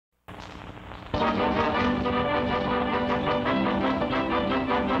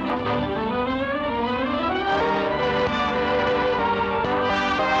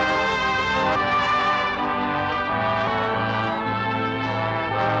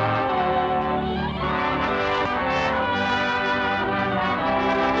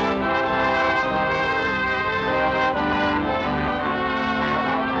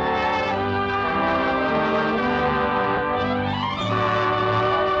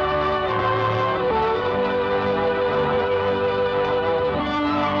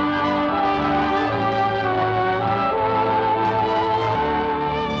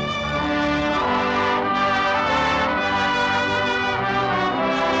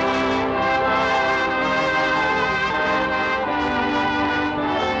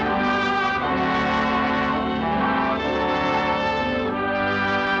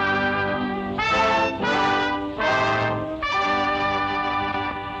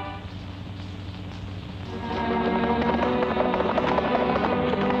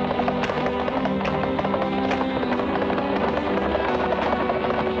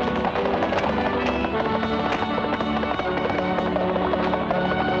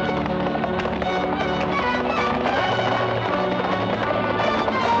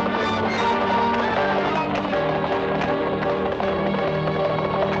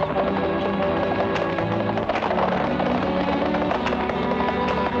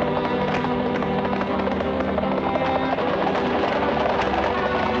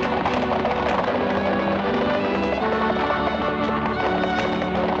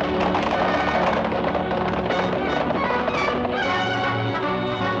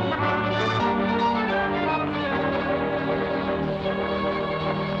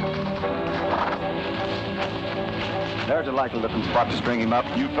There's a likely looking spot to string him up.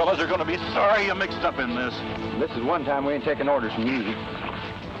 You fellas are going to be sorry you mixed up in this. This is one time we ain't taking orders from you.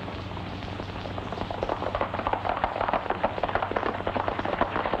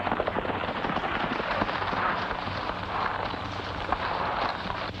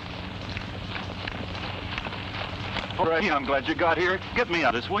 I'm glad you got here. Get me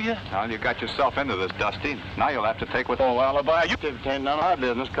out of this, will you? Well, you got yourself into this, Dusty. Now you'll have to take what... Oh, Alibi, you... It ain't none of our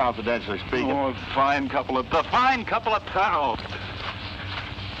business, confidentially speaking. Oh, a fine couple of pals.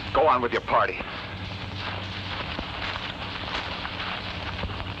 Go on with your party.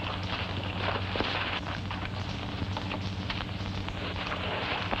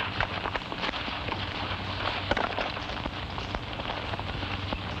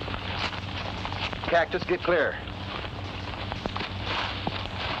 Cactus, get clear.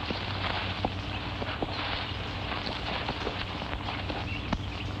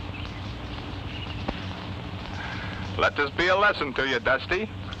 Let this be a lesson to you, Dusty.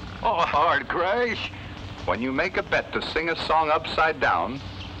 Oh, hard crash. When you make a bet to sing a song upside down,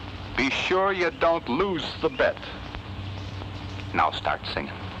 be sure you don't lose the bet. Now start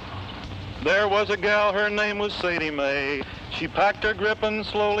singing. There was a gal, her name was Sadie Mae. She packed her grip and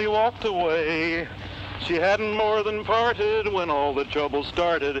slowly walked away. She hadn't more than parted when all the trouble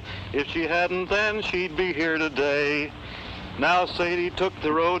started. If she hadn't then, she'd be here today. Now Sadie took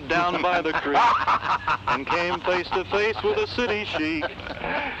the road down by the creek and came face to face with a city chic.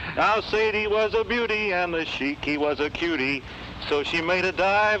 Now Sadie was a beauty and the chic, he was a cutie. So she made a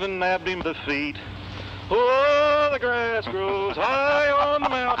dive and nabbed him the feet. Oh, the grass grows high on the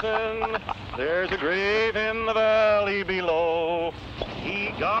mountain. There's a grave in the valley below.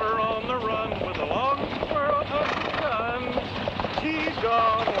 He got her on the run with a long squirrel gun. She's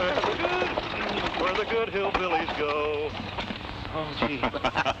gone where the good hillbillies go. Oh, gee.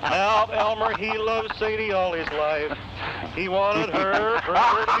 Now, Elmer, he loved Sadie all his life. He wanted her for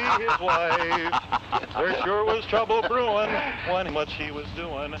her to be his wife. There sure was trouble brewing when what she was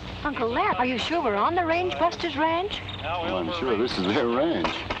doing. Uncle Larry, are you sure we're on the Range Busters Ranch? Well, I'm sure this is their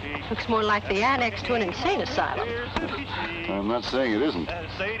ranch. Looks more like the annex to an insane asylum. I'm not saying it isn't.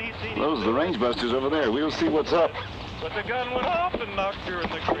 Those are the Range Busters over there. We'll see what's up. But the gun went off and knocked her in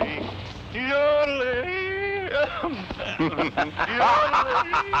the creek. Yodeling.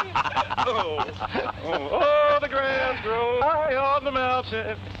 Oh, the grass grows high on the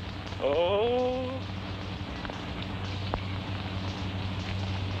mountain. Oh.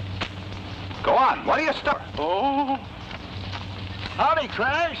 Go on. What do you start? Oh. Howdy,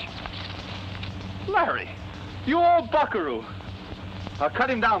 Crash. Larry, you old buckaroo. Cut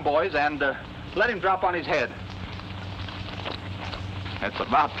him down, boys, and let him drop on his head. It's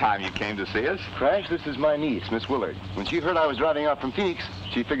about time you came to see us. Crash, this is my niece, Miss Willard. When she heard I was driving out from Phoenix,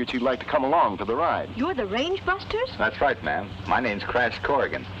 she figured she'd like to come along for the ride. You're the Range Busters? That's right, ma'am. My name's Crash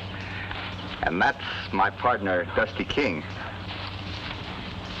Corrigan. And that's my partner, Dusty King.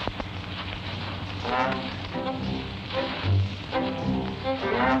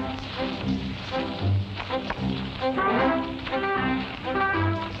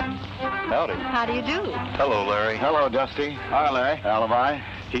 Howdy. How do you do? Hello, Larry. Hello, Dusty. Hi, Larry. Alibi.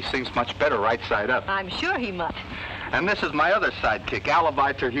 He sings much better right side up. I'm sure he must. And this is my other sidekick,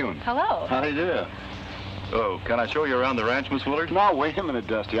 Alibi Terhune. Hello. How do you do? Oh, can I show you around the ranch, Miss Willard? Now, wait a minute,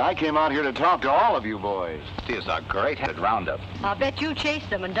 Dusty. I came out here to talk to all of you boys. He is a great-headed roundup. I'll bet you chase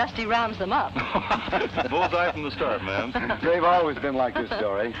them and Dusty rounds them up. Bullseye from the start, ma'am. They've always been like this,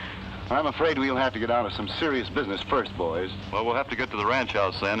 Dorrie. I'm afraid we'll have to get down to some serious business first, boys. Well, we'll have to get to the ranch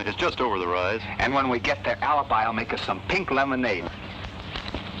house then. It's just over the rise. And when we get there, Alibi will make us some pink lemonade.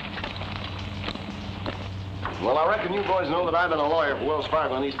 Well, I reckon you boys know that I've been a lawyer for Wells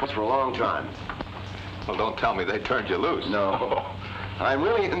Fargo and East Coast for a long time. Well, don't tell me they turned you loose. No. I'm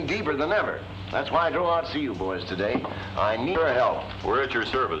really in deeper than ever. That's why I drove out to see you boys today. I need your help. We're at your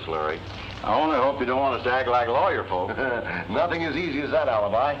service, Larry. I only hope you don't want us to act like lawyer folk. Nothing as easy as that,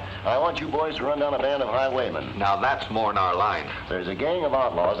 Alibi. I want you boys to run down a band of highwaymen. Now, that's more in our line. There's a gang of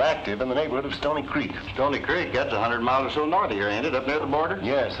outlaws active in the neighborhood of Stony Creek. Stony Creek, that's 100 miles or so north of here, ain't it? Up near the border?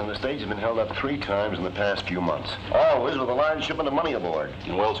 Yes, and the stage has been held up 3 times in the past few months. Always with a large shipment of money aboard.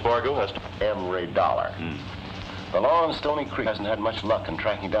 And Wells Fargo has to... Every dollar. The law in Stony Creek hasn't had much luck in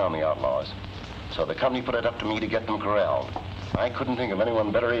tracking down the outlaws. So the company put it up to me to get them corralled. I couldn't think of anyone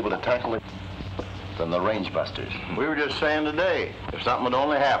better able to tackle it than the Range Busters. We were just saying today, if something would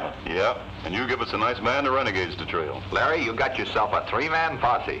only happen. Yeah, and you give us a nice band of renegades to trail. Larry, you got yourself a 3-man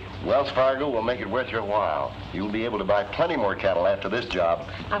posse. Wells Fargo will make it worth your while. You'll be able to buy plenty more cattle after this job.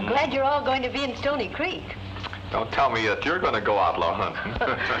 I'm glad you're all going to be in Stony Creek. Don't tell me that you're going to go outlaw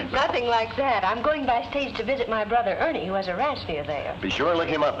hunting. Nothing like that. I'm going by stage to visit my brother Ernie, who has a ranch near there. Be sure and look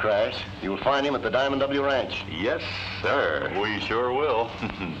him up, Crash. You'll find him at the Diamond W Ranch. Yes, sir. We sure will.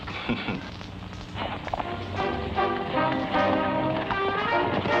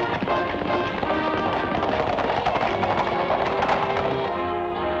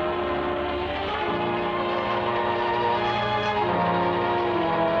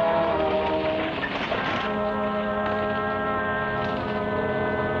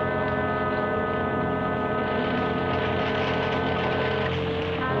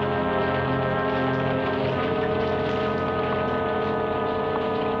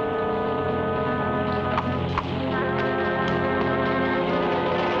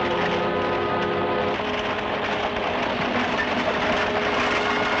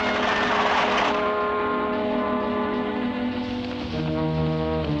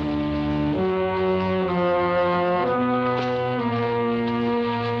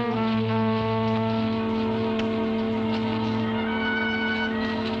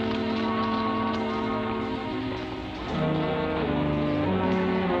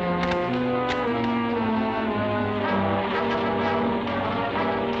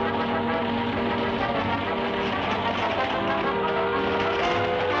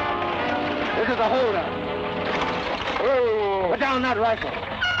 This is a holdup. Put down that rifle.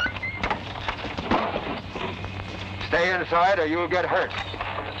 Stay inside or you'll get hurt.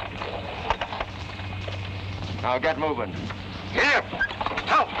 Now get moving. Get up!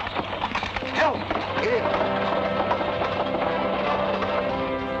 Help! Help! Get in.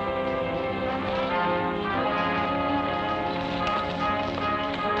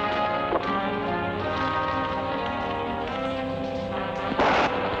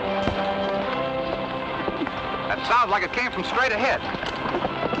 Sounds like it came from straight ahead.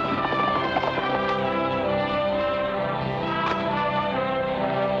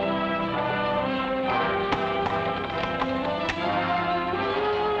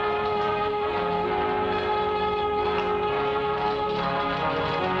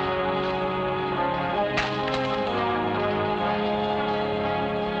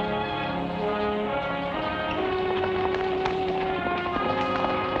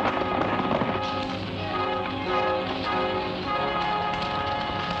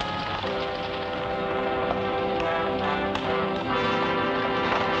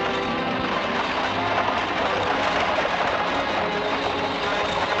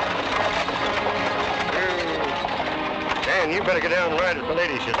 You better get down and ride with the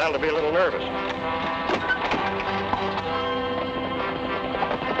lady. She's bound to be a little nervous.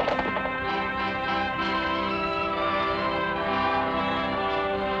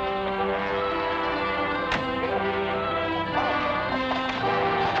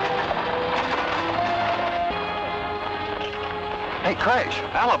 Hey, Crash,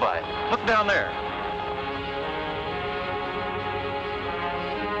 Alibi, look down there.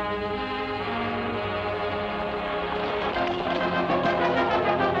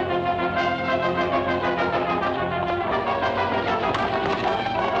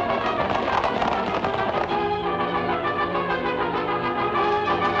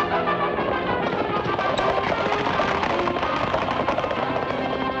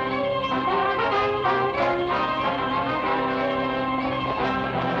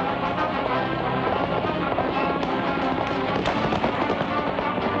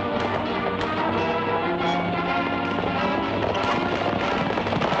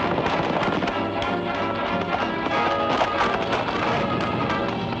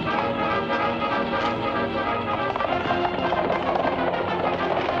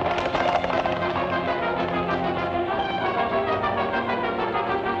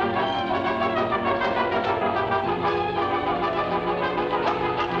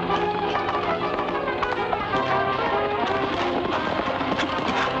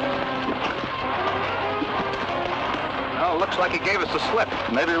 Like he gave us the slip.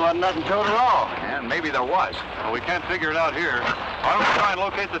 Maybe there wasn't nothing to it at all. And maybe there was. Well, we can't figure it out here. Why don't we try and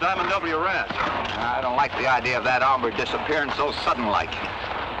locate the Diamond W Ranch? I don't like the idea of that hombre disappearing so sudden-like.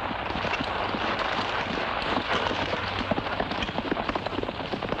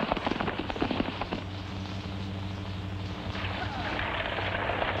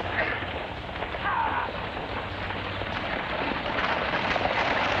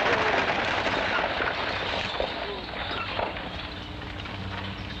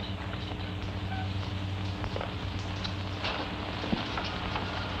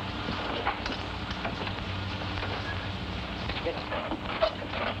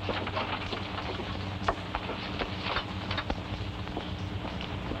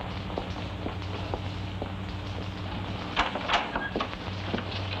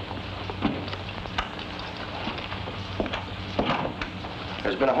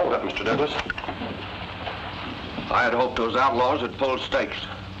 been a holdup, Mr. Douglas. I had hoped those outlaws had pulled stakes.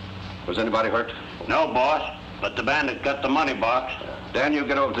 Was anybody hurt? No, boss. But the bandit got the money box. Dan, you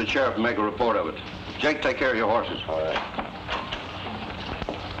get over to the sheriff and make a report of it. Jake, take care of your horses. All right.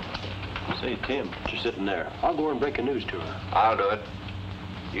 Say, Tim, you're sitting there. I'll go over and break the news to her. I'll do it.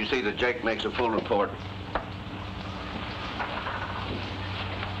 You see that Jake makes a full report.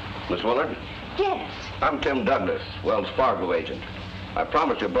 Miss Willard? Yes. I'm Tim Douglas, Wells Fargo agent. I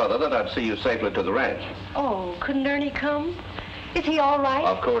promised your brother that I'd see you safely to the ranch. Oh, couldn't Ernie come? Is he all right?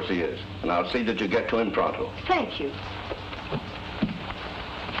 Of course he is. And I'll see that you get to him pronto. Thank you.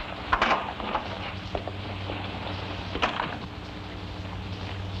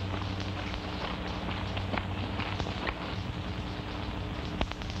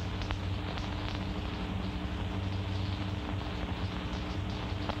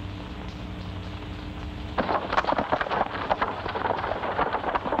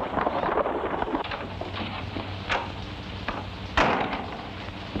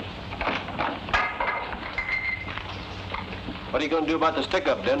 What are you going to do about the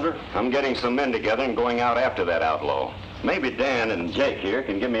stick-up, Denver? I'm getting some men together and going out after that outlaw. Maybe Dan and Jake here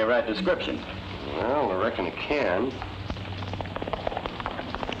can give me a right description. Well, I reckon it can.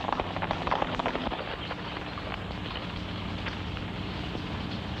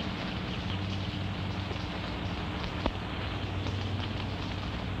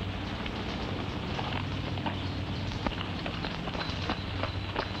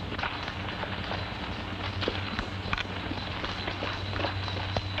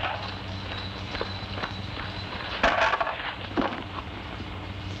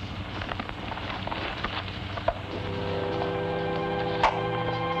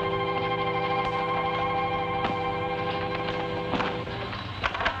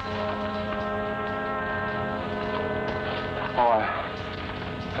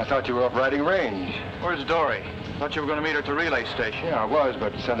 I thought you were up riding range. Where's Dorrie? Thought you were going to meet her at the relay station. Yeah, I was,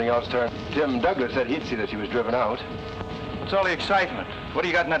 but something else turned. Tim Douglas said he'd see that she was driven out. What's all the excitement? What do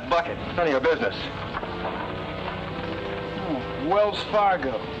you got in that bucket? None of your business. Oh, Wells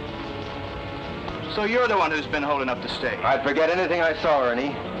Fargo. So you're the one who's been holding up the stage. I'd forget anything I saw,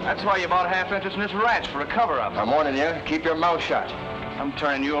 Ernie. That's why you bought half interest in this ranch, for a cover-up. I'm warning you, keep your mouth shut. I'm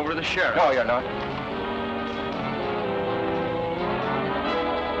turning you over to the sheriff. No, you're not.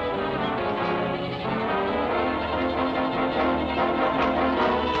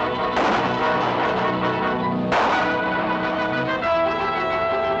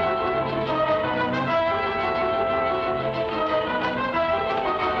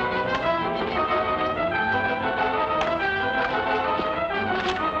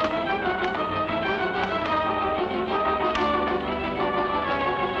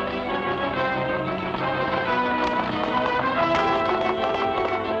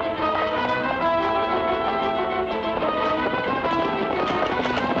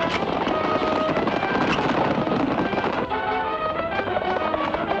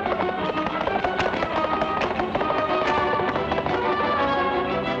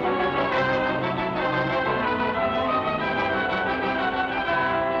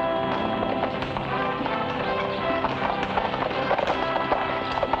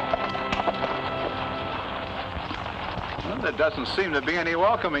 Doesn't seem to be any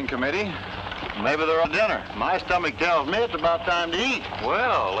welcoming committee. Maybe they're on dinner. My stomach tells me it's about time to eat.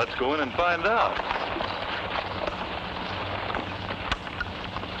 Well, let's go in and find out.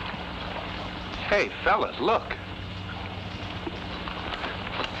 Hey, fellas, look.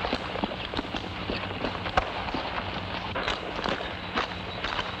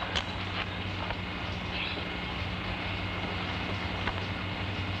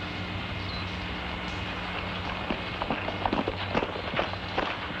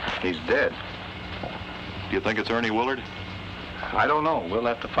 He's dead. Do you think it's Ernie Willard? I don't know. We'll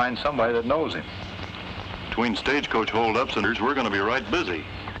have to find somebody that knows him. Between Stagecoach holdups and we're going to be right busy.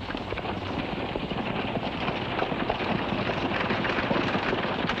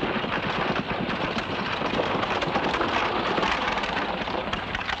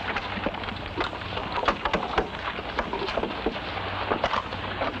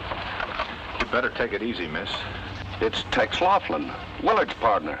 You better take it easy, miss. It's Tex Laughlin, Willard's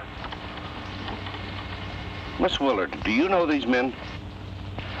partner. Miss Willard, do you know these men?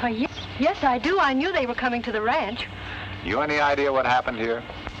 Yes, I do. I knew they were coming to the ranch. You any idea what happened here?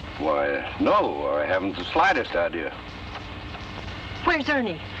 Why, no, I haven't the slightest idea. Where's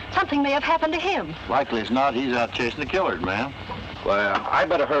Ernie? Something may have happened to him. Likely as not, he's out chasing the killers, ma'am. Well, I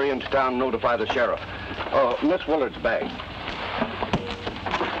better hurry into town and notify the sheriff. Oh, Miss Willard's bag.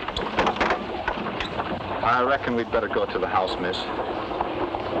 I reckon we'd better go to the house, miss.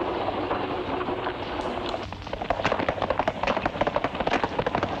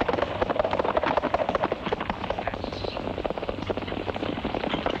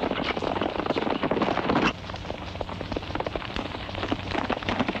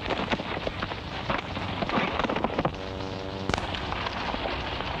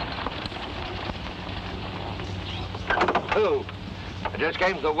 Who? I just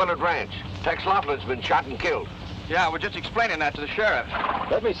came to the Willard Ranch. Tex Laughlin's been shot and killed. Yeah, we're just explaining that to the sheriff.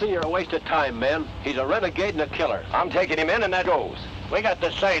 Let me see your waste of time, men. He's a renegade and a killer. I'm taking him in, and that goes. We got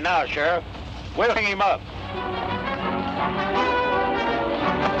the say now, Sheriff. We'll hang him up.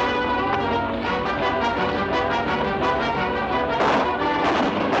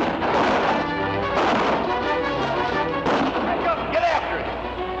 Get after it!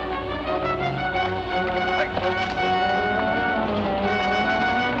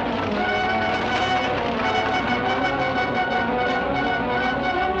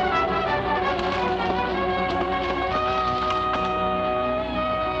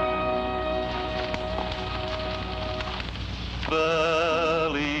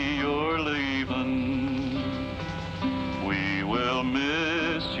 Valley, you're leaving. We will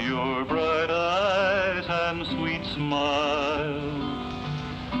miss your bright eyes and sweet smile.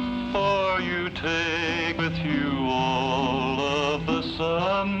 For you take with you all of the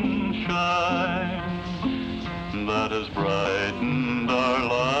sunshine that has brightened our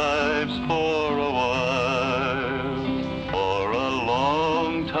lives for a while. For a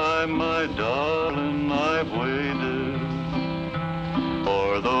long time, my darling, I've waited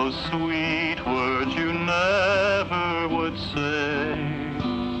for those sweet words you never would say.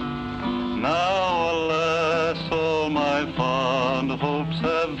 Now, alas, all my fond hopes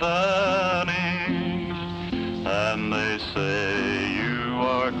have vanished, and they say you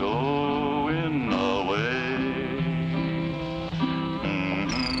are going away.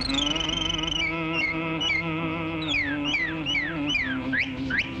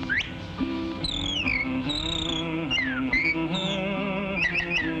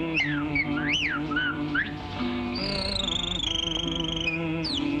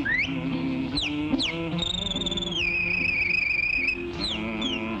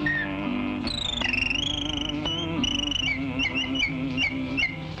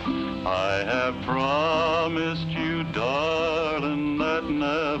 I have promised you, darling, that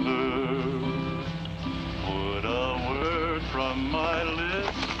never would a word from my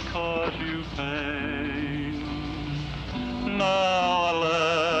lips cause you pain. Now,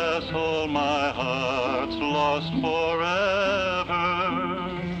 alas, all my heart's lost forever.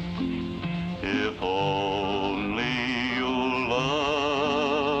 If only you'll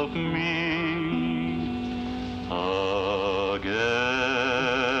love me again.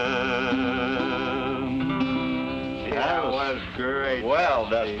 That was great. Well,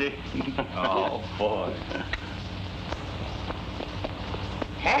 Dusty. Oh, boy.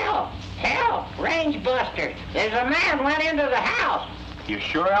 Help! Help! Range buster! There's a man went into the house. You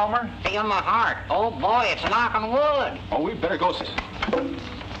sure, Elmer? Feel my heart. Oh boy, it's knocking wood. Oh, we better go.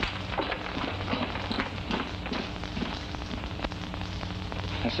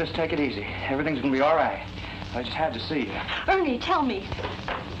 Let's just take it easy. Everything's gonna be all right. I just had to see you. Ernie, tell me.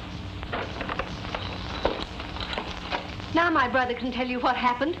 Now my brother can tell you what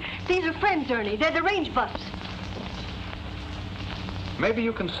happened. These are friends, Ernie. They're the range busts. Maybe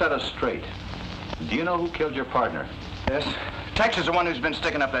you can set us straight. Do you know who killed your partner? Yes. Tex is the one who's been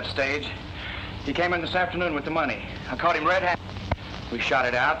sticking up that stage. He came in this afternoon with the money. I caught him red-handed. We shot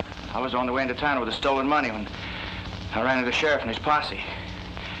it out. I was on the way into town with the stolen money when I ran into the sheriff and his posse.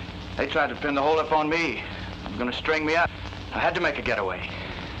 They tried to pin the whole up on me. They were going to string me up. I had to make a getaway.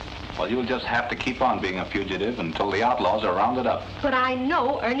 Well, you'll just have to keep on being a fugitive until the outlaws are rounded up. But I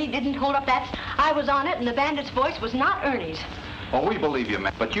know Ernie didn't hold up that. I was on it, and the bandit's voice was not Ernie's. Well, we believe you,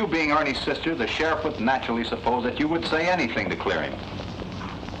 man. But you being Ernie's sister, the sheriff would naturally suppose that you would say anything to clear him.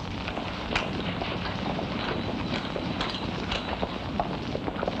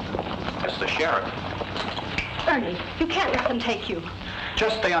 That's the sheriff. Ernie, you can't let them take you.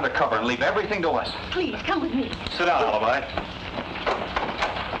 Just stay undercover and leave everything to us. Please, come with me. Sit down, Alibi.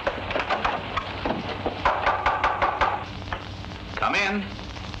 Come in.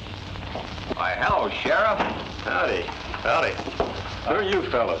 Why, hello, Sheriff. Howdy. Howdy. Who are you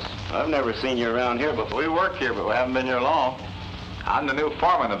fellas? I've never seen you around here before. We work here, but we haven't been here long. I'm the new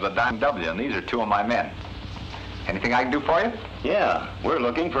foreman of the Dime W, and these are two of my men. Anything I can do for you? Yeah, we're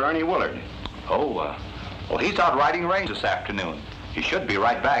looking for Ernie Willard. Oh, well, he's out riding range this afternoon. He should be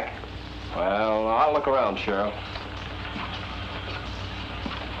right back. Well, I'll look around, Sheriff.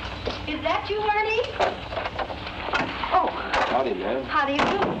 Is that you, Ernie? Oh, Howdy, man. how do you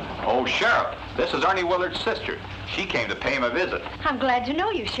do? Oh, Sheriff, this is Ernie Willard's sister. She came to pay him a visit. I'm glad to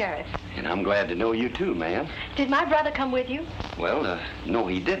know you, Sheriff. And I'm glad to know you too, ma'am. Did my brother come with you? Well, no,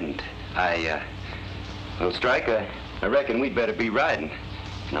 he didn't. Well, Strike, I reckon we'd better be riding.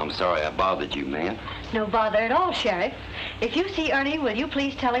 And I'm sorry I bothered you, ma'am. No bother at all, Sheriff. If you see Ernie, will you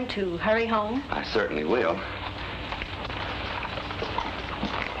please tell him to hurry home? I certainly will.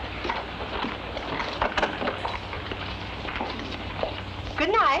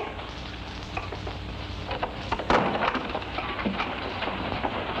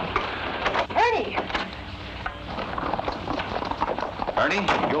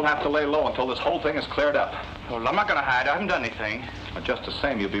 Ernie. You'll have to lay low until this whole thing is cleared up. Well, I'm not going to hide. I haven't done anything. But just the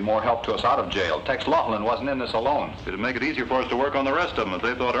same, you'd be more help to us out of jail. Tex Laughlin wasn't in this alone. It'd make it easier for us to work on the rest of them if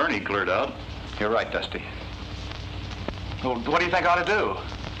they thought Ernie cleared out. You're right, Dusty. Well, what do you think I ought to do?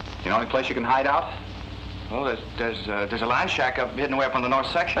 You know any place you can hide out? Well, there's a line shack up hidden away up on the north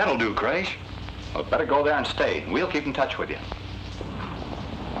section. That'll do, Crash. Well, better go there and stay. We'll keep in touch with you.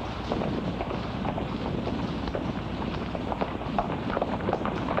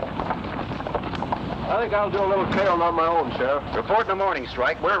 I think I'll do a little tailing on my own, Sheriff. Report in the morning,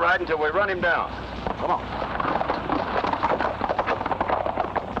 Strike. We're riding till we run him down. Come on.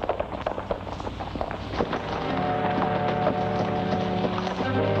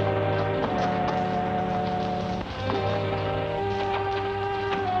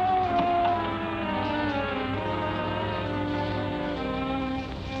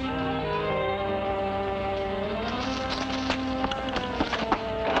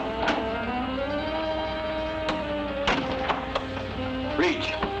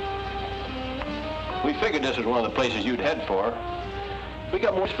 This is one of the places you'd head for. We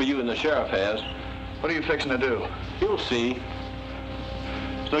got more for you than the sheriff has. What are you fixing to do? You'll see.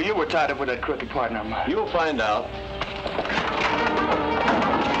 So you were tied up with that crooked partner of mine. You'll find out.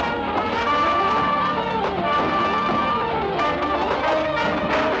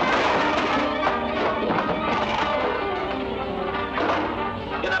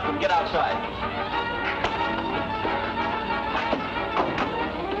 Get up and get outside.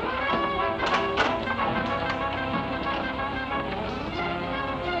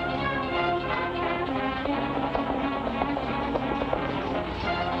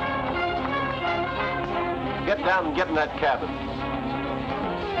 Get down and get in that cabin.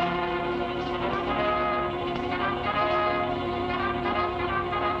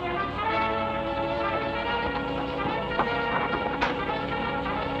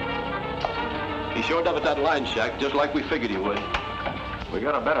 He showed up at that line shack just like we figured he would. We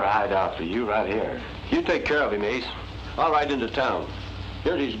got a better hideout for you right here. You take care of him, Ace. I'll ride into town.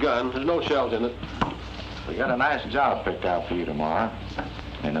 Here's his gun. There's no shells in it. We got a nice job picked out for you tomorrow.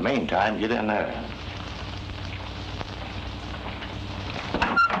 In the meantime, get in there.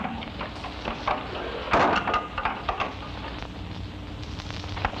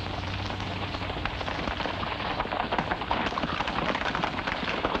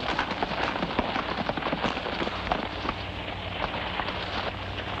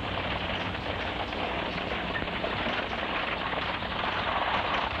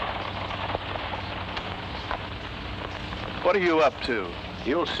 What are you up to?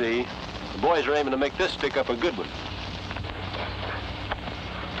 You'll see. The boys are aiming to make this stick up a good one.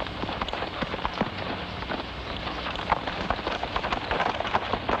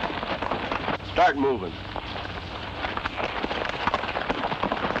 Start moving.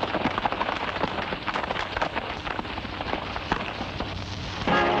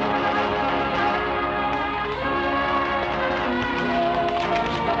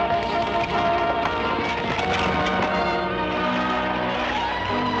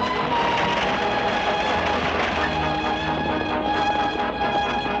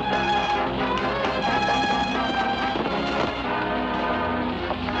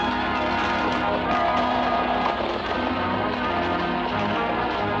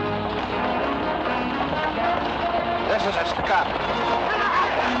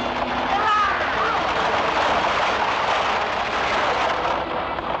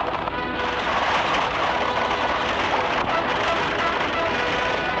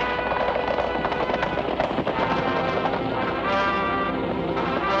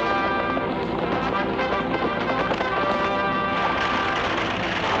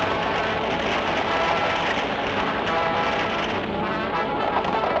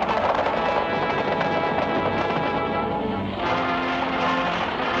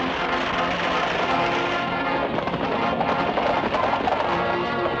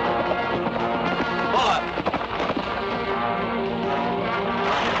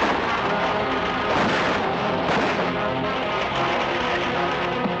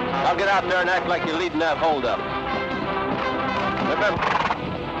 Get out there and act like you're leading that hold-up. Remember...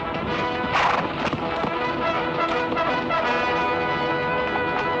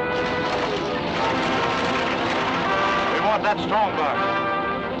 We want that strong box.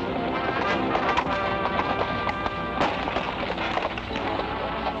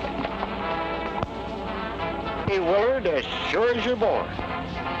 Hey, Willard, as sure as you're born.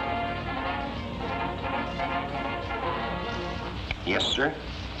 Yes, sir.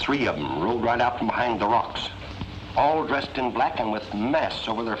 3 of them rode right out from behind the rocks, all dressed in black and with masks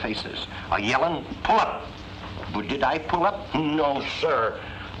over their faces, a yelling, "Pull up!" But did I pull up? No, sir.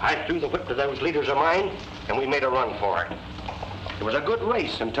 I threw the whip to those leaders of mine, and we made a run for it. It was a good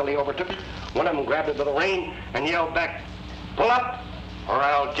race until he overtook it. One of them grabbed it by the rein and yelled back, "Pull up, or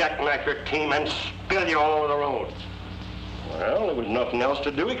I'll jackknife your team and spill you all over the road." Well, there was nothing else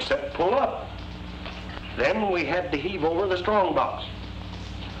to do except pull up. Then we had to heave over the strong box.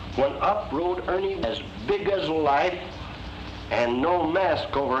 When up rode Ernie as big as life and no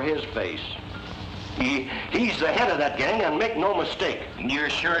mask over his face. He's the head of that gang, and make no mistake. You're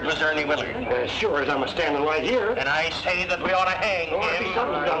sure it was Ernie Willard? As sure as I'm standing right here. And I say that we ought to hang him.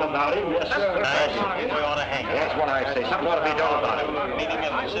 Something done about him, yes, sir. I say we ought to hang him. That's what I say. Something ought to be done about him. Meeting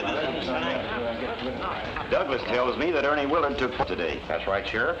of the citizens tonight. Douglas tells me that Ernie Willard took today. That's right,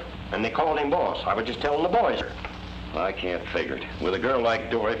 Sheriff. And they called him boss. I was just telling the boys. I can't figure it. With a girl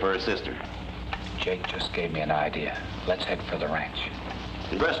like Dorrie for a sister. Jake just gave me an idea. Let's head for the ranch.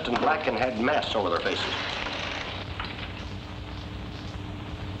 Dressed in black and had masks over their faces.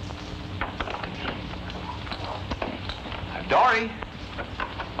 Dorrie!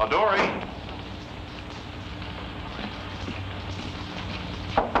 Oh, Dorrie!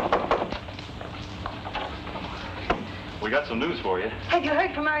 We got some news for you. Have you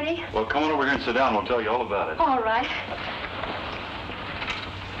heard from Ernie? Well, come on over here and sit down. We'll tell you all about it. All right.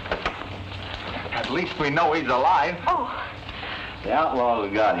 At least we know he's alive. Oh, The outlaws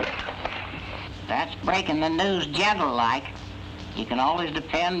have got him. That's breaking the news gentle-like. You can always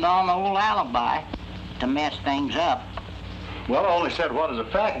depend on old Alibi to mess things up. Well, I only said what is a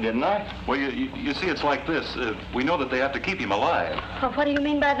fact, didn't I? Well, you see, it's like this. We know that they have to keep him alive. well, what do you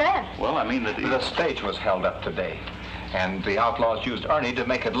mean by that? Well, I mean that The stage was held up today, and the outlaws used Ernie to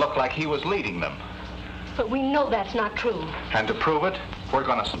make it look like he was leading them. But we know that's not true. And to prove it, we're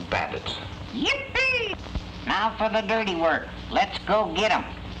gonna some bandits. Yippee! Now for the dirty work. Let's go get 'em.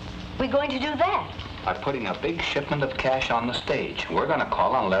 We're going to do that. By putting a big shipment of cash on the stage. We're gonna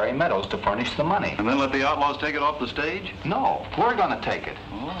call on Larry Meadows to furnish the money. And then let the outlaws take it off the stage? No, we're gonna take it.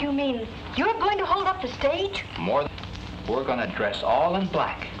 You mean you're going to hold up the stage? More than we're gonna dress all in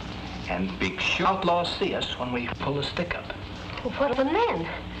black and be sure outlaws see us when we pull the stick up. Well, what then?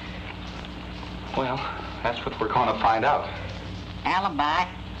 Well, that's what we're gonna find out. Alibi,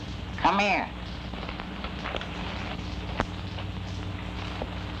 come here.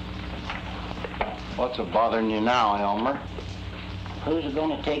 What's a bothering you now, Elmer? Who's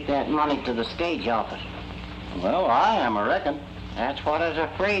going to take that money to the stage office? Well, I am, I reckon. That's what I was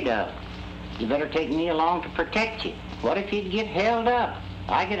afraid of. You better take me along to protect you. What if you'd get held up?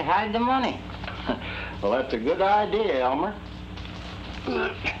 I could hide the money. Well, that's a good idea, Elmer.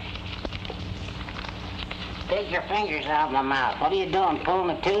 Take your fingers out of my mouth. What are you doing,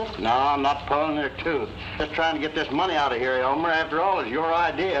 pulling a tooth? No, I'm not pulling their tooth. Just trying to get this money out of here, Elmer. After all, it's your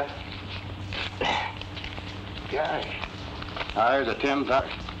idea. Gosh. Here's a $10,000.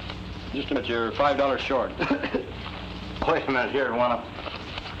 Just a minute, you're $5 short. Wait a minute, here, one of...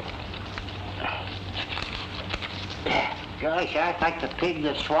 Gosh, I like the pig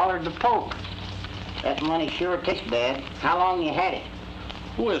that swallowed the poke. That money sure tastes bad. How long you had it?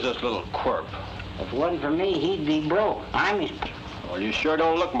 Who is this little quirp? If it wasn't for me, he'd be broke. I'm his... Well, you sure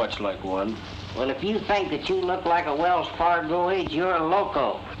don't look much like one. Well, if you think that you look like a Wells Fargo agent, you're a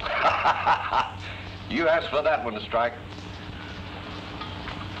loco. You asked for that one, Strike.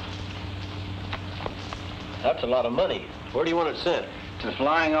 That's a lot of money. Where do you want it sent? To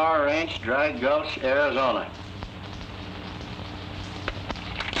Flying R Ranch, Dry Gulch, Arizona.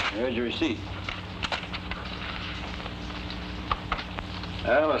 Here's your receipt.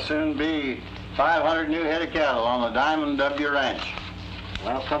 That'll soon be 500 new head of cattle on the Diamond W Ranch.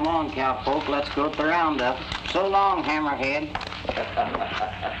 Well, come on, cowpoke. Let's go to the roundup. So long, hammerhead.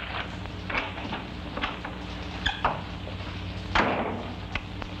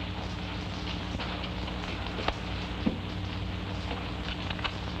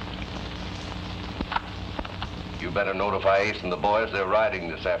 You better notify Ace and the boys they're riding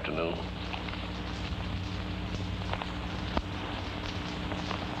this afternoon.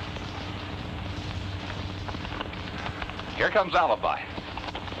 Here comes Alibi.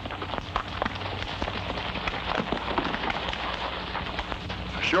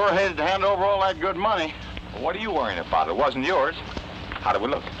 Sure hated to hand over all that good money. Well, what are you worrying about? It wasn't yours. How do we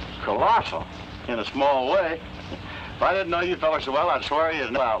look? Colossal, in a small way. If I didn't know you fellas so well, I'd swear you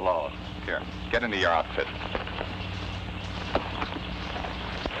no outlaws. Here, get into your outfit.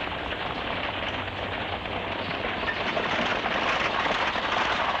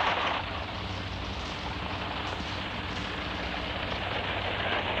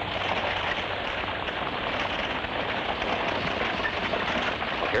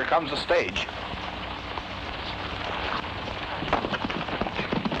 Here comes the stage.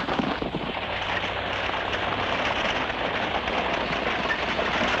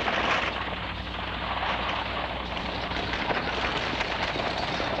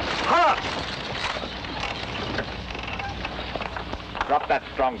 that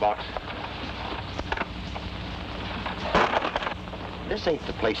strong box. This ain't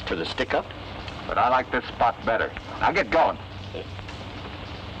the place for the stick-up. But I like this spot better. Now get going.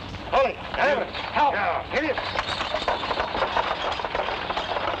 Hold it. Help. Hit it.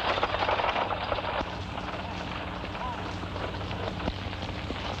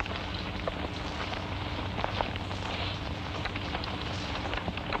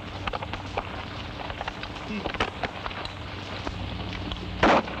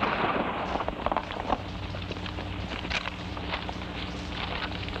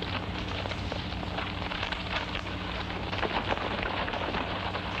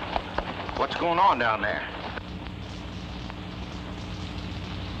 What's going on down there?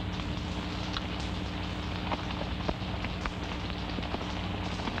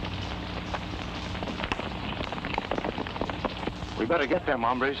 We better get them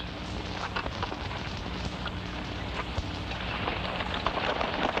hombres.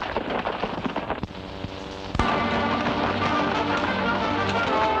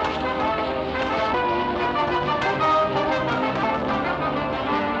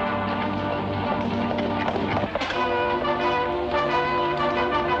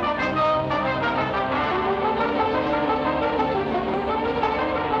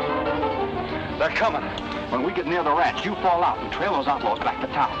 Coming. When we get near the ranch, you fall out and trail those outlaws back to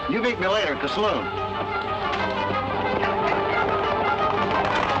town. You meet me later at the saloon.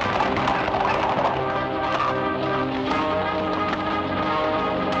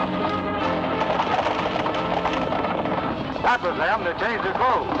 That was them. They changed their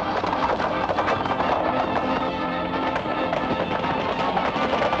clothes.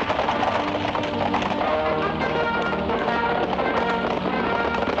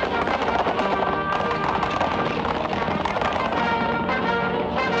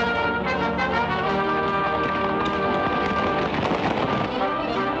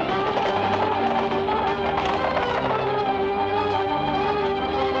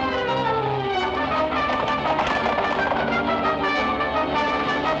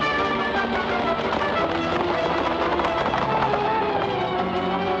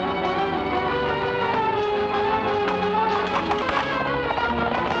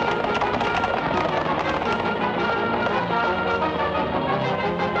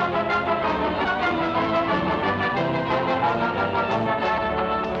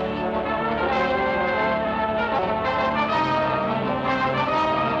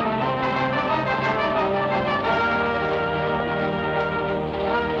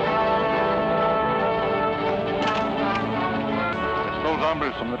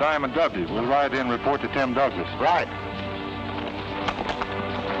 From the Diamond W. We'll ride in and report to Tim Douglas. Right.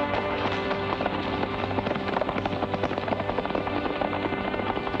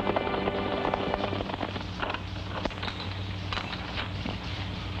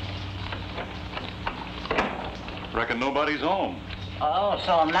 Reckon nobody's home. Oh,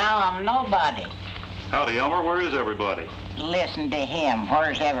 so now I'm nobody. Howdy, Elmer. Where is everybody? Listen to him.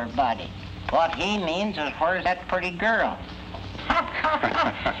 Where's everybody? What he means is where's that pretty girl?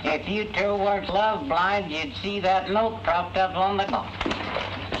 If you two weren't love blind, you'd see that note propped up on the door.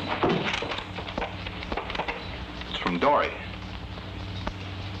 It's from Dorrie.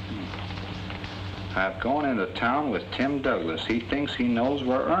 I've gone into town with Tim Douglas. He thinks he knows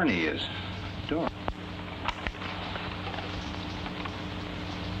where Ernie is. Dorrie.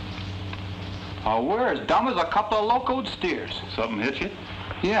 Oh, we're as dumb as a couple of locoed steers. Something hit you?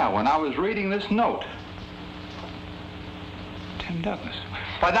 Yeah, when I was reading this note. Tim Douglas.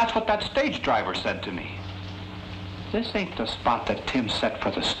 Why, that's what that stage driver said to me. This ain't the spot that Tim set for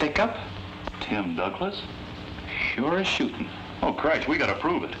the stick-up. Tim Douglas? Sure as shooting. Oh, Christ, we gotta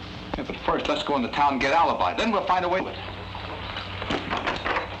prove it. Yeah, but first, let's go into town and get Alibi. Then we'll find a way with it.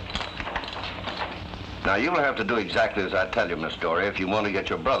 Now, you'll have to do exactly as I tell you, Miss Dorrie, if you want to get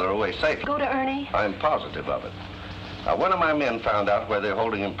your brother away safely. Go to Ernie? I'm positive of it. Now, one of my men found out where they're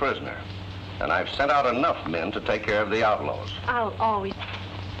holding him prisoner. And I've sent out enough men to take care of the outlaws. I'll always...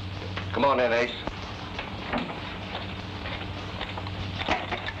 Come on in, Ace.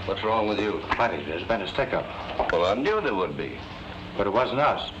 What's wrong with you? Plenty. There's been a stick-up. Well, I knew there would be. But it wasn't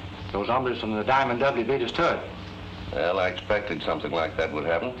us. Those hombres from the Diamond W beat us to it. Well, I expected something like that would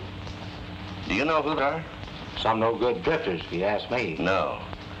happen. Do you know who they are? Some no good drifters, if you ask me. No.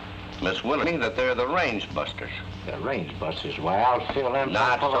 Miss Willard, that they're the range busters. The range busters? Why, I'll fill them...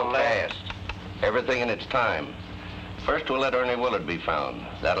 Not so fast. Everything in its time. First, we'll let Ernie Willard be found.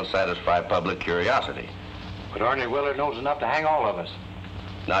 That'll satisfy public curiosity. But Ernie Willard knows enough to hang all of us.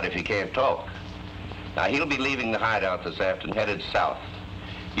 Not if he can't talk. Now, he'll be leaving the hideout this afternoon, headed south.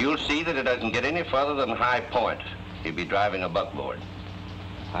 You'll see that it doesn't get any further than High Point. He'll be driving a buckboard.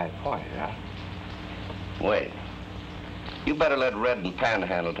 High point, huh? Wait. You better let Red and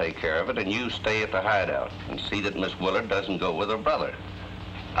Panhandle take care of it, and you stay at the hideout and see that Miss Willard doesn't go with her brother.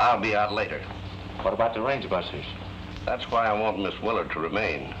 I'll be out later. What about the range busters? That's why I want Miss Willard to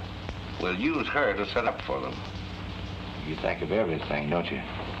remain. We'll use her to set up for them. You think of everything, don't you?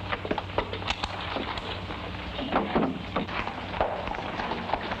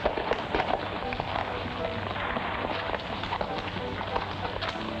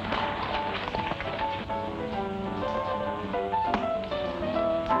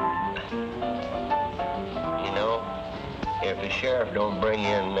 Sheriff don't bring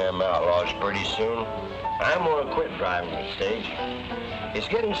in them outlaws pretty soon, I'm gonna quit driving the stage. It's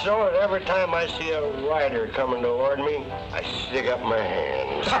getting so that every time I see a rider coming toward me, I stick up my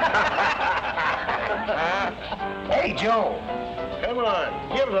hands. Hey, Joe, come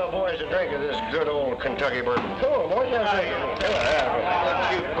on, give the boys a drink of this good old Kentucky bourbon. Come on, boys, have a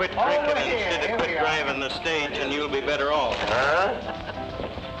drink. You quit drinking instead of quit driving the stage, and you'll be better off. Huh?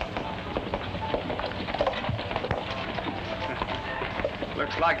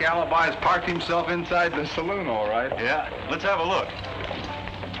 Looks like Alibi's parked himself inside the saloon, all right. Yeah, let's have a look.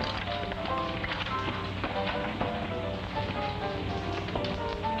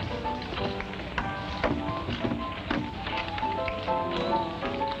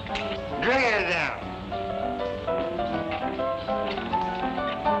 Drink it down.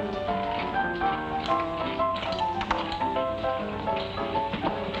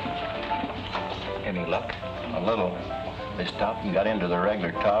 Any luck? A little. They stopped and got into the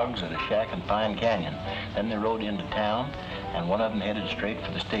regular togs at a shack in Pine Canyon. Then they rode into town, and one of them headed straight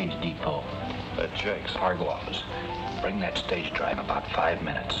for the stage depot. Jakes, Argo office. Bring that stage drive about 5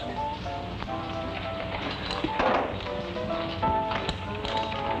 minutes.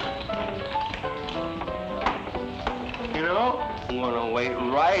 You know, I'm gonna wait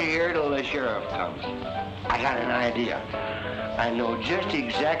right here till the sheriff comes. I got an idea. I know just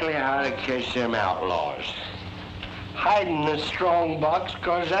exactly how to catch them outlaws. Hide in the strong box,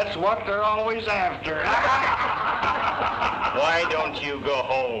 'cause that's what they're always after. Why don't you go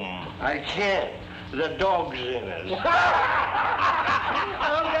home? I can't. The dog's in it.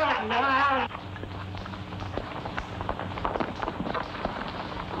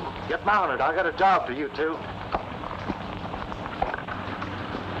 Get mounted. I got a job for you two.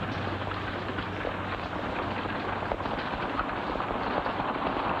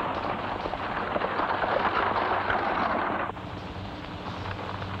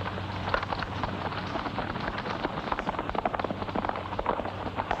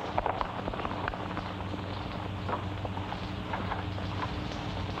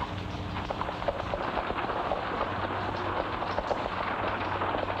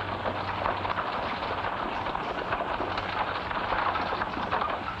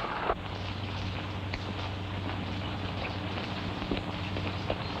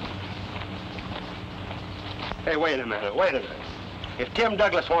 Hey, wait a minute. If Tim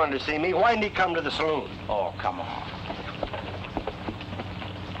Douglas wanted to see me, why didn't he come to the saloon? Oh, come on.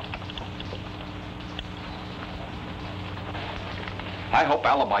 I hope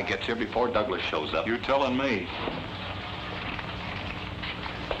Alibi gets here before Douglas shows up. You're telling me.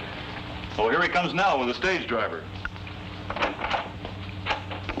 Oh, here he comes now with the stage driver.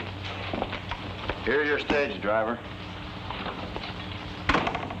 Here's your stage driver.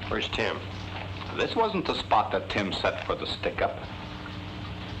 Where's Tim? This wasn't the spot that Tim set for the stick-up.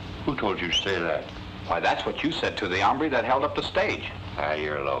 Who told you to say that? Why, that's what you said to the hombre that held up the stage. Ah,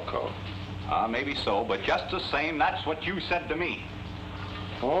 you're loco. Maybe so, but just the same, that's what you said to me.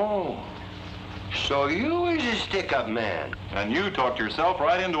 Oh, so you was a stick-up man. And you talked yourself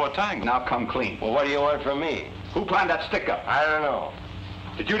right into a tangle. Now come clean. Well, what do you want from me? Who planned that stick-up? I don't know.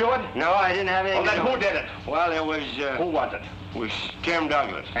 Did you do it? No, I didn't have anything Well, then to do who with did it? Well, it was, Who was it? was Tim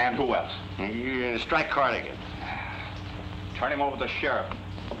Douglas. And who else? Strike Corrigan. Turn him over to the sheriff.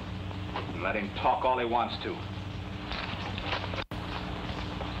 And let him talk all he wants to.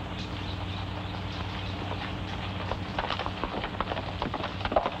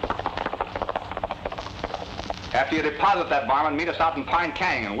 After you deposit that barman, meet us out in Pine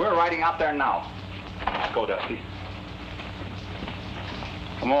Canyon. We're riding out there now. Let's go, Dusty.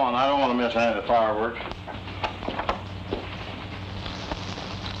 Come on, I don't want to miss any of the fireworks.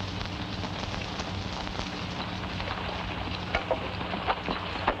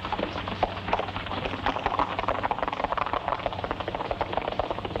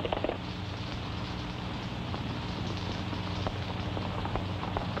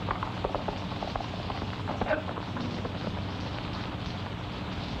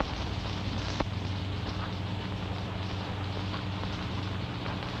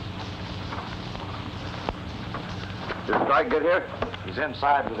 Strike get here? He's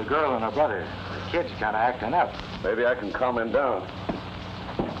inside with a girl and her brother. The kid's kind of acting up. Maybe I can calm him down.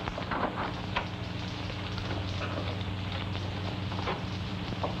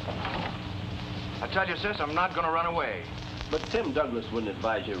 I tell you, sis, I'm not going to run away. But Tim Douglas wouldn't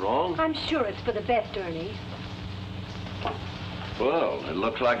advise you wrong. I'm sure it's for the best, Ernie. Well, it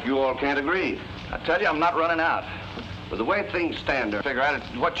looks like you all can't agree. I tell you, I'm not running out. With the way things stand, I figure out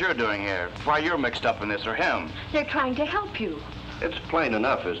what you're doing here, why you're mixed up in this, or him. They're trying to help you. It's plain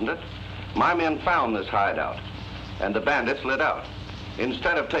enough, isn't it? My men found this hideout, and the bandits lit out.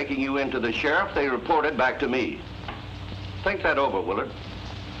 Instead of taking you into the sheriff, they reported back to me. Think that over, Willard.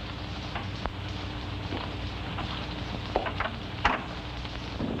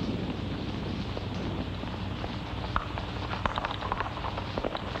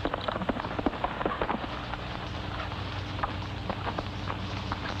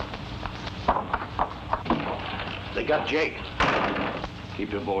 They got Jake.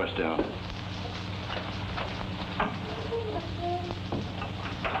 Keep your voice down.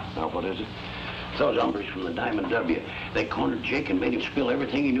 Now, what is it? Those hombres from the Diamond W. They cornered Jake and made him spill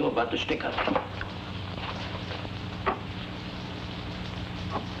everything he knew about the stick-up.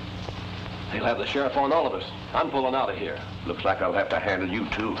 They'll have the sheriff on all of us. I'm pulling out of here. Looks like I'll have to handle you,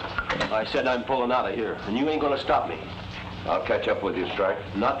 too. I said I'm pulling out of here, and you ain't gonna stop me. I'll catch up with you, Strike.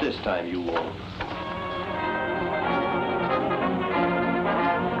 Not this time, you won't.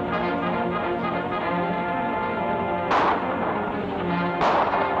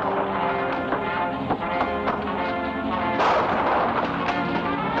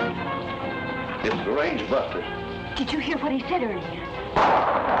 It's the range busters. Did you hear what he said, Ernie?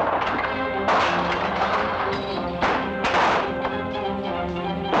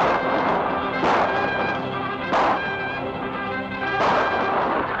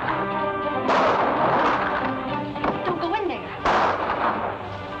 Don't go in there.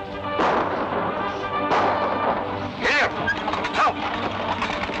 Here! Help!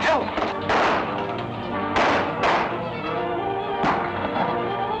 Help!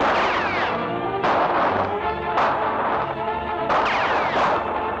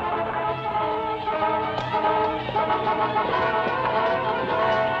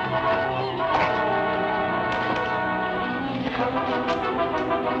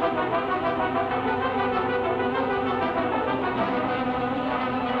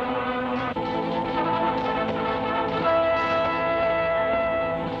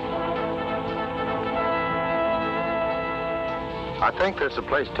 I think this is the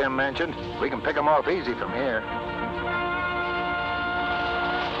place Tim mentioned. We can pick them off easy from here.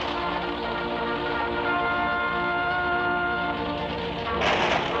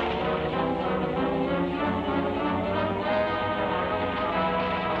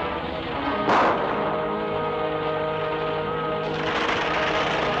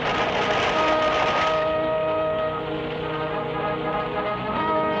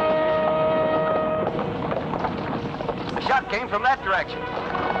 The shot came from that direction.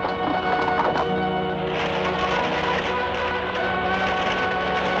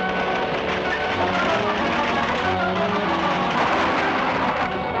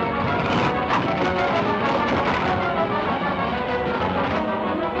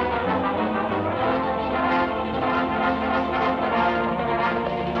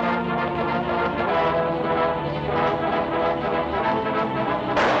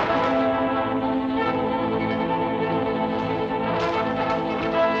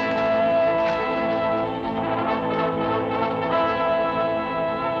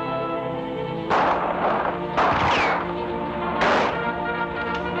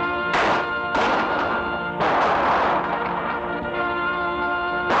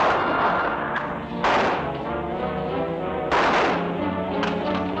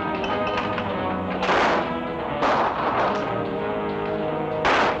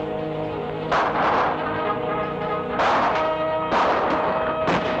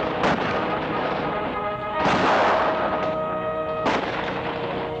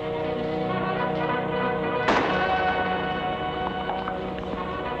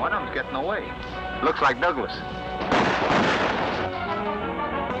 Getting away. Looks like Douglas.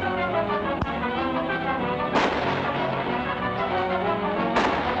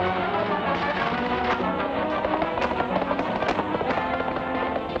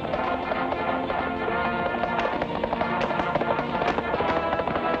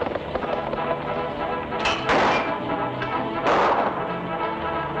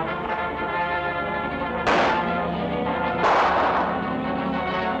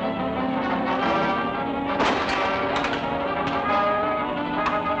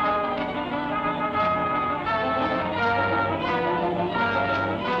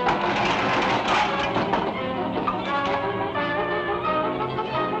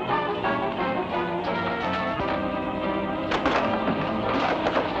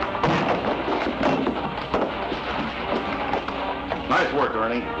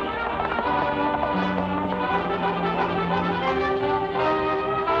 Ernie.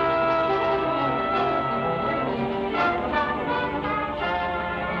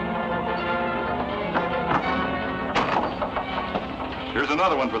 Here's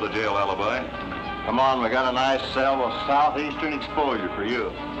another one for the jail alibi. Come on, we got a nice cell with southeastern exposure for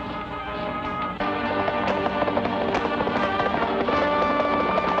you.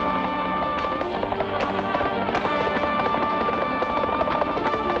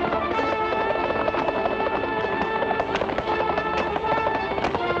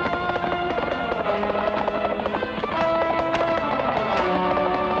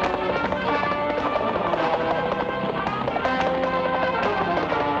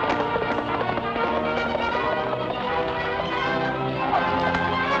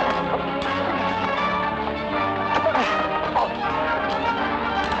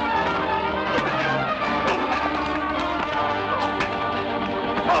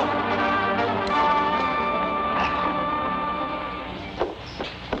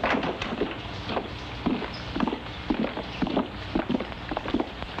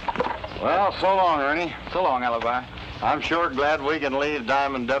 Well, so long, Ernie. So long, Alibi. I'm sure glad we can leave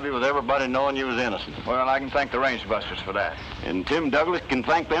Diamond W with everybody knowing you was innocent. Well, I can thank the range busters for that. And Tim Douglas can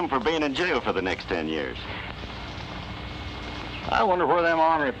thank them for being in jail for the next 10 years. I wonder where them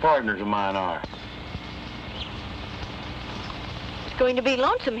ornery partners of mine are. It's going to be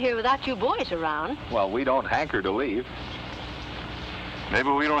lonesome here without you boys around. Well, we don't hanker to leave. Maybe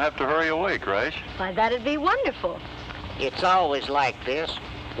we don't have to hurry away, Crash. Why, that'd be wonderful. It's always like this.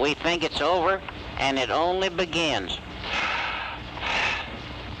 We think it's over, and it only begins.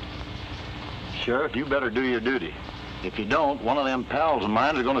 Sheriff, you better do your duty. If you don't, one of them pals of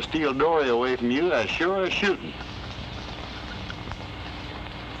mine is going to steal Dorrie away from you as sure as shooting.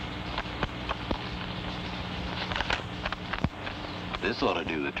 This ought to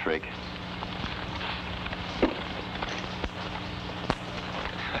do the trick.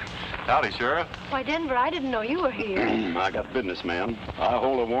 Howdy, Sheriff. Why, Denver, I didn't know you were here. I got business, ma'am. I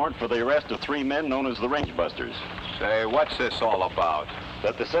hold a warrant for the arrest of 3 men known as the Range Busters. Say, what's this all about?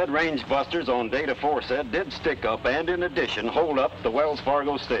 That the said Range Busters on date aforesaid did stick up and, in addition, hold up the Wells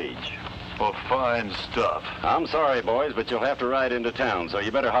Fargo stage. Well, fine stuff. I'm sorry, boys, but you'll have to ride into town, so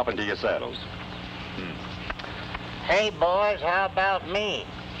you better hop into your saddles. Hey, boys, how about me?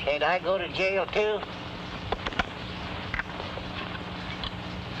 Can't I go to jail, too?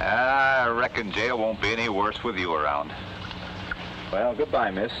 I reckon jail won't be any worse with you around. Well,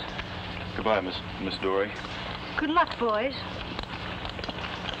 goodbye, miss. Goodbye, Miss Dorrie. Good luck, boys.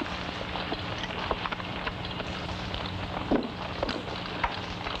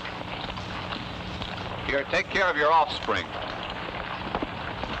 Here, take care of your offspring.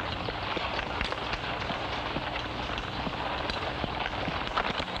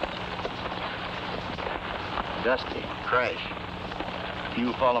 Dusty, Crash. If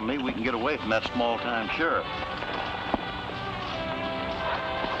you follow me, we can get away from that small-time sheriff.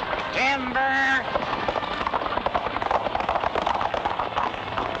 Timber!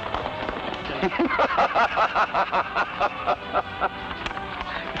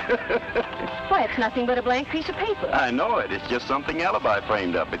 Why, it's nothing but a blank piece of paper. I know it. It's just something Alibi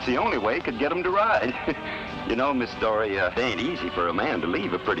framed up. It's the only way it could get him to ride. You know, Miss Dorrie, it ain't easy for a man to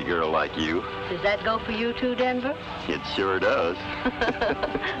leave a pretty girl like you. Does that go for you too, Denver? It sure does.